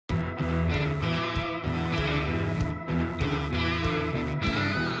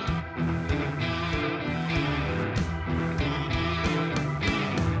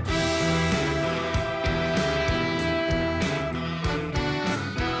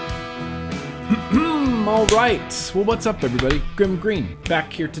All right. Well, what's up, everybody? GrimmGreen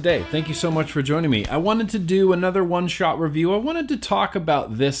back here today. Thank you so much for joining me. I wanted to do another one-shot review. I wanted to talk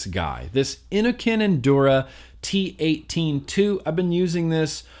about this guy, this Innokin Endura T18 II. I've been using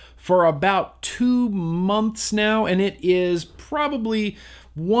this for about 2 months now, and it is probably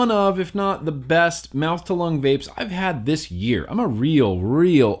one of, if not the best, mouth-to-lung vapes I've had this year. I'm a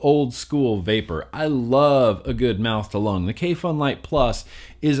real old school vapor. I love a good mouth-to-lung. The K-Fun Light Plus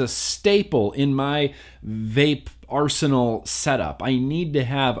is a staple in my vape arsenal setup. I need to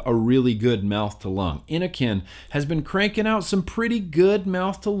have a really good mouth-to-lung. Innokin has been cranking out some pretty good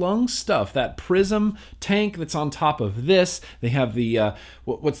mouth-to-lung stuff. That Prism tank that's on top of this. They have the,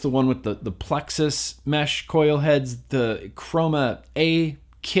 what's the one with the plexus mesh coil heads, the Chroma A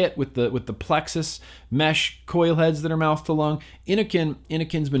kit with the plexus mesh coil heads that are mouth to lung.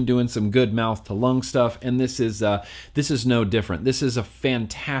 Innokin's been doing some good mouth to lung stuff, and this is no different. This is a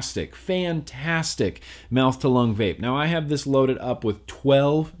fantastic mouth to lung vape. Now I have this loaded up with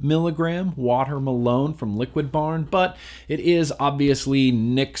 12 milligram Water Malone from Liquid Barn, but it is obviously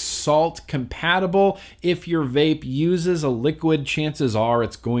Nic Salt compatible. If your vape uses a liquid, chances are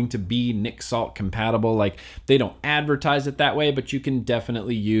it's going to be Nic Salt compatible. Like, they don't advertise it that way, but you can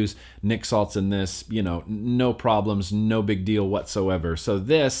definitely use Nic Salts in this, you know, no problems, no big deal whatsoever. So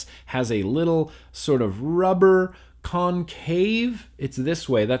this has a little sort of rubber concave. It's this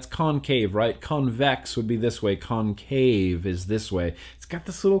way. That's concave, right? Convex would be this way. Concave is this way. It's got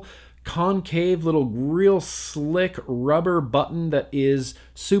this little concave, little real slick rubber button that is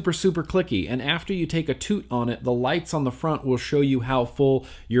super clicky, and after you take a toot on it, the lights on the front will show you how full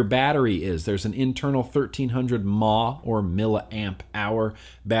your battery is. There's an internal 1300 mAh or milliamp hour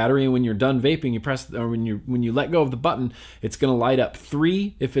battery, and when you're done vaping, you press, or when you let go of the button, it's going to light up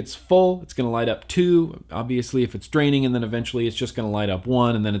 3 if it's full. It's going to light up 2 obviously if it's draining, and then eventually it's just going to light up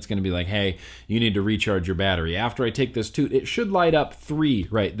 1, and then it's going to be like, hey, you need to recharge your battery. After I take this toot, it should light up 3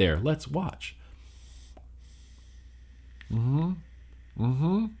 right there. Let's watch.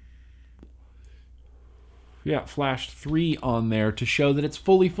 Yeah, it flashed 3 on there to show that it's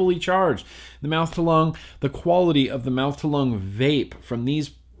fully charged. The mouth-to-lung, the quality of the mouth-to-lung vape from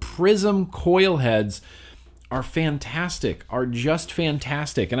these Prism coil heads are fantastic, are just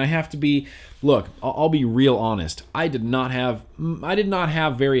fantastic. And I have to be, look, I'll be real honest. I did not have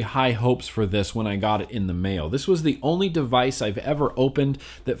very high hopes for this when I got it in the mail. This was the only device I've ever opened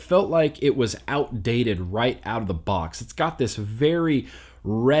that felt like it was outdated right out of the box. It's got this very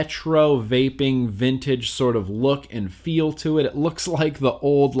retro vaping vintage sort of look and feel to it. It looks like the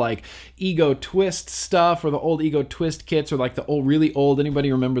old like Ego Twist stuff, or the old Ego Twist kits, or like the old, really old,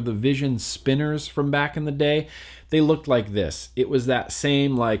 anybody remember the Vision spinners from back in the day? They looked like this. It was that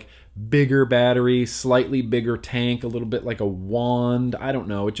same like bigger battery, slightly bigger tank, a little bit like a wand. I don't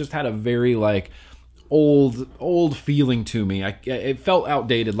know. It just had a very like old feeling to me. It felt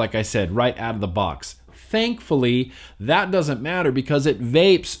outdated, like I said, right out of the box. Thankfully, that doesn't matter because it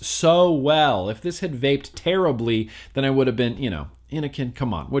vapes so well. If this had vaped terribly, then I would have been, you know, Innokin,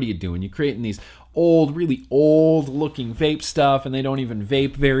 come on, what are you doing? You're creating these old, really old looking vape stuff, and they don't even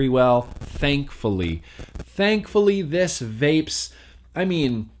vape very well. Thankfully, this vapes, I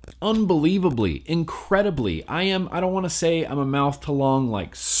mean, unbelievably, incredibly. I don't want to say I'm a mouth-to-lung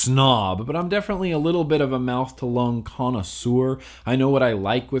like snob, but I'm definitely a little bit of a mouth-to-lung connoisseur. I know what I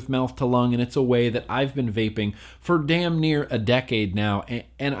like with mouth-to-lung, and it's a way that I've been vaping for damn near a decade now,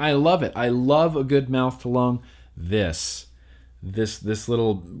 and I love it. I love a good mouth-to-lung. This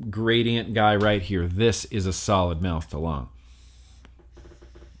little gradient guy right here, this is a solid mouth-to-lung.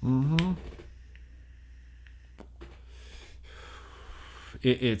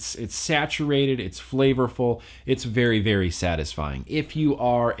 It's saturated, it's flavorful, it's very satisfying. If you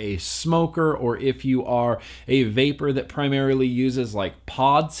are a smoker, or if you are a vapor that primarily uses like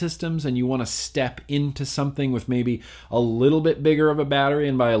pod systems and you want to step into something with maybe a little bit bigger of a battery,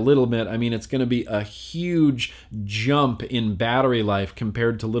 and by a little bit I mean it's going to be a huge jump in battery life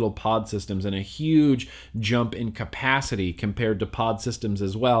compared to little pod systems, and a huge jump in capacity compared to pod systems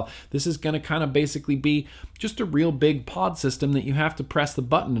as well. This is going to kind of basically be just a real big pod system that you have to press the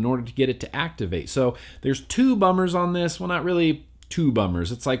button in order to get it to activate. So there's 2 bummers on this. Well, not really 2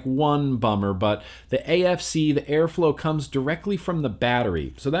 bummers. It's like 1 bummer, but the AFC, the airflow, comes directly from the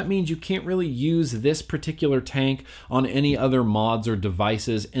battery. So that means you can't really use this particular tank on any other mods or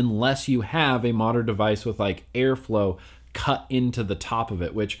devices unless you have a modder device with like airflow cut into the top of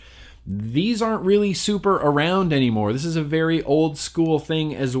it, which these aren't really super around anymore. This is a very old school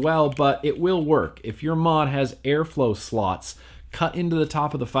thing as well, but it will work. If your mod has airflow slots cut into the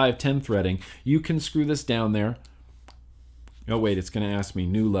top of the 510 threading, you can screw this down there, Oh wait, it's going to ask me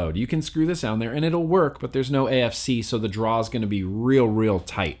new load. You can screw this down there and it'll work, but there's no AFC, so the draw is going to be real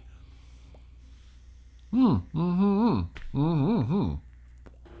tight. I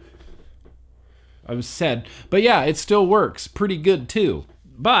was said, but yeah, it still works pretty good too.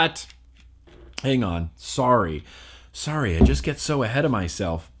 But hang on, sorry, I just get so ahead of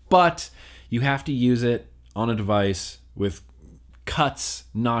myself. But you have to use it on a device with cuts,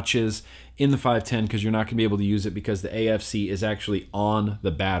 notches in the 510 because you're not going to be able to use it because the AFC is actually on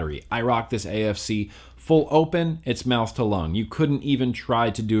the battery. I rock this AFC full open, it's mouth to lung. You couldn't even try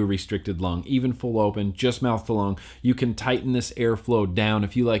to do a restricted lung, even full open, just mouth to lung. You can tighten this airflow down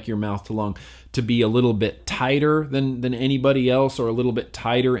if you like your mouth to lung to be a little bit tighter than anybody else, or a little bit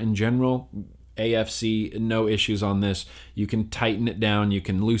tighter in general. AFC, no issues on this. You can tighten it down, you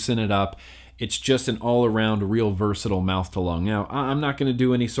can loosen it up. It's just an all-around real versatile mouth to lung. Now, I'm not going to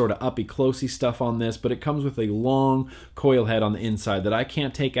do any sort of uppy-closey stuff on this, but it comes with a long coil head on the inside that I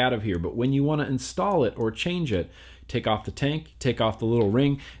can't take out of here. But when you want to install it or change it, take off the tank, take off the little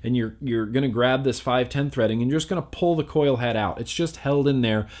ring, and you're going to grab this 510 threading and you're just going to pull the coil head out. It's just held in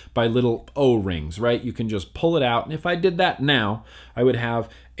there by little O-rings, right? You can just pull it out. And if I did that now, I would have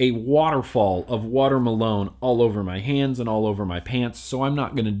a waterfall of water Malone all over my hands and all over my pants. So I'm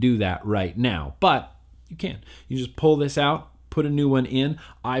not going to do that right now, but you can. You just pull this out, put a new one in.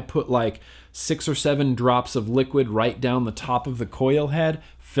 I put like 6 or 7 drops of liquid right down the top of the coil head,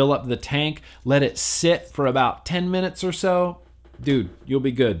 fill up the tank, let it sit for about 10 minutes or so. Dude, you'll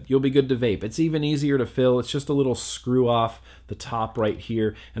be good. You'll be good to vape. It's even easier to fill. It's just a little screw off the top right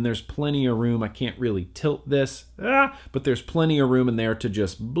here, and there's plenty of room. I can't really tilt this, but there's plenty of room in there to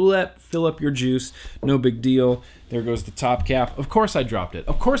just blep, fill up your juice. No big deal. There goes the top cap. Of course I dropped it.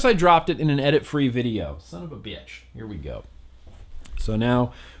 Of course I dropped it in an edit-free video. Son of a bitch. Here we go. So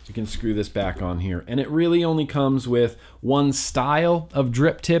now we can screw this back on here. And it really only comes with one style of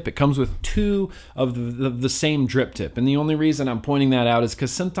drip tip. It comes with 2 of the same drip tip. And the only reason I'm pointing that out is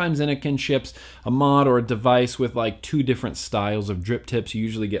because sometimes Innokin ships a mod or a device with like 2 different styles of drip tips. You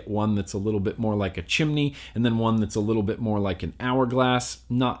usually get one that's a little bit more like a chimney and then one that's a little bit more like an hourglass.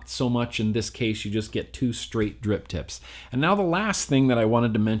 Not so much in this case. You just get 2 straight drip tips. And now the last thing that I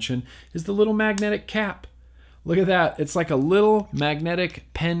wanted to mention is the little magnetic cap. Look at that. It's like a little magnetic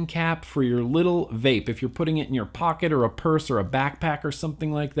pen cap for your little vape. If you're putting it in your pocket or a purse or a backpack or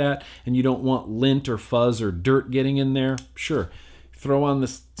something like that, and you don't want lint or fuzz or dirt getting in there, sure. Throw on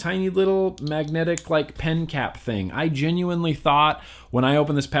this tiny little magnetic like pen cap thing. I genuinely thought when I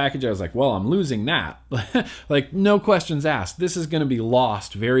opened this package, I was like, well, I'm losing that. Like, no questions asked. This is going to be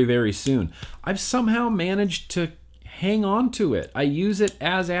lost very, very soon. I've somehow managed to hang on to it. I use it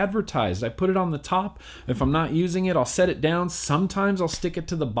as advertised. I put it on the top. If I'm not using it, I'll set it down. Sometimes I'll stick it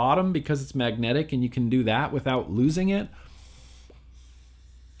to the bottom because it's magnetic and you can do that without losing it.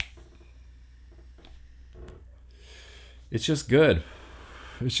 It's just good.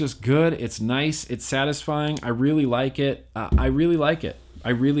 It's just good. It's nice. It's satisfying. I really like it. I really like it. I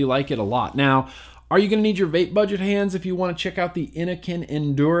really like it a lot. Now, are you going to need your vape budget hands if you want to check out the Innokin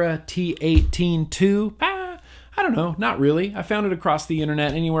Endura T18 II? I don't know, not really. I found it across the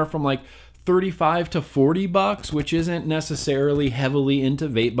internet anywhere from like 35 to 40 bucks, which isn't necessarily heavily into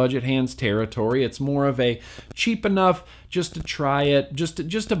vape budget hands territory. It's more of a cheap enough just to try it, just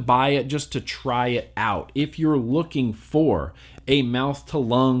to buy it, just to try it out. If you're looking for a mouth to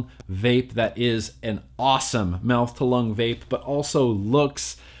lung vape that is an awesome mouth to lung vape, but also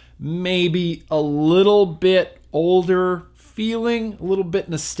looks maybe a little bit older feeling, a little bit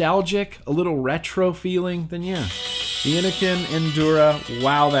nostalgic, a little retro feeling, then yeah, the Innokin Endura.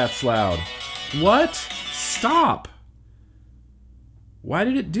 Wow, that's loud. What? Stop. Why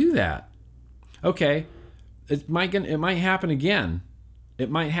did it do that? Okay, it might happen again. It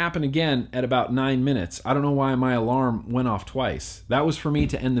might happen again at about 9 minutes. I don't know why my alarm went off twice. That was for me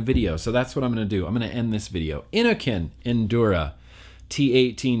to end the video, so that's what I'm going to do. I'm going to end this video. Innokin Endura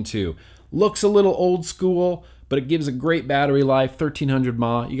T18 II. Looks a little old school, but it gives a great battery life, 1300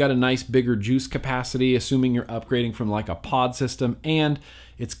 mAh. You got a nice bigger juice capacity, assuming you're upgrading from like a pod system, and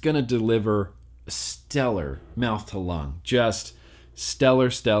it's gonna deliver stellar mouth to lung. Just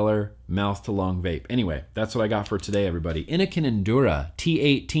stellar mouth to lung vape. Anyway, that's what I got for today, everybody. Innokin Endura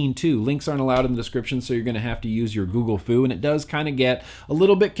T18 II. Links aren't allowed in the description, so you're gonna have to use your Google Foo, and it does kind of get a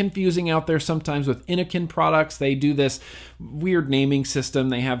little bit confusing out there sometimes with Innokin products. They do this weird naming system.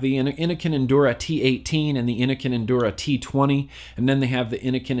 They have the Innokin Endura T18 and the Innokin Endura T20, and then they have the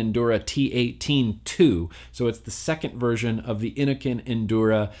Innokin Endura T18 II. So it's the second version of the Innokin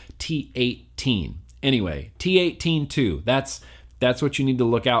Endura T18. Anyway, T18 II. That's what you need to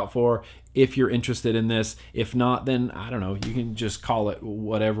look out for. if you're interested in this. If not, then I don't know, you can just call it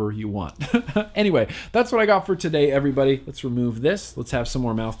whatever you want. Anyway, that's what I got for today, everybody. Let's remove this. Let's have some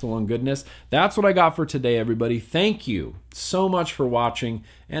more mouth to lung goodness. That's what I got for today, everybody. Thank you so much for watching.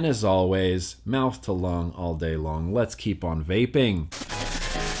 And as always, mouth to lung all day long. Let's keep on vaping.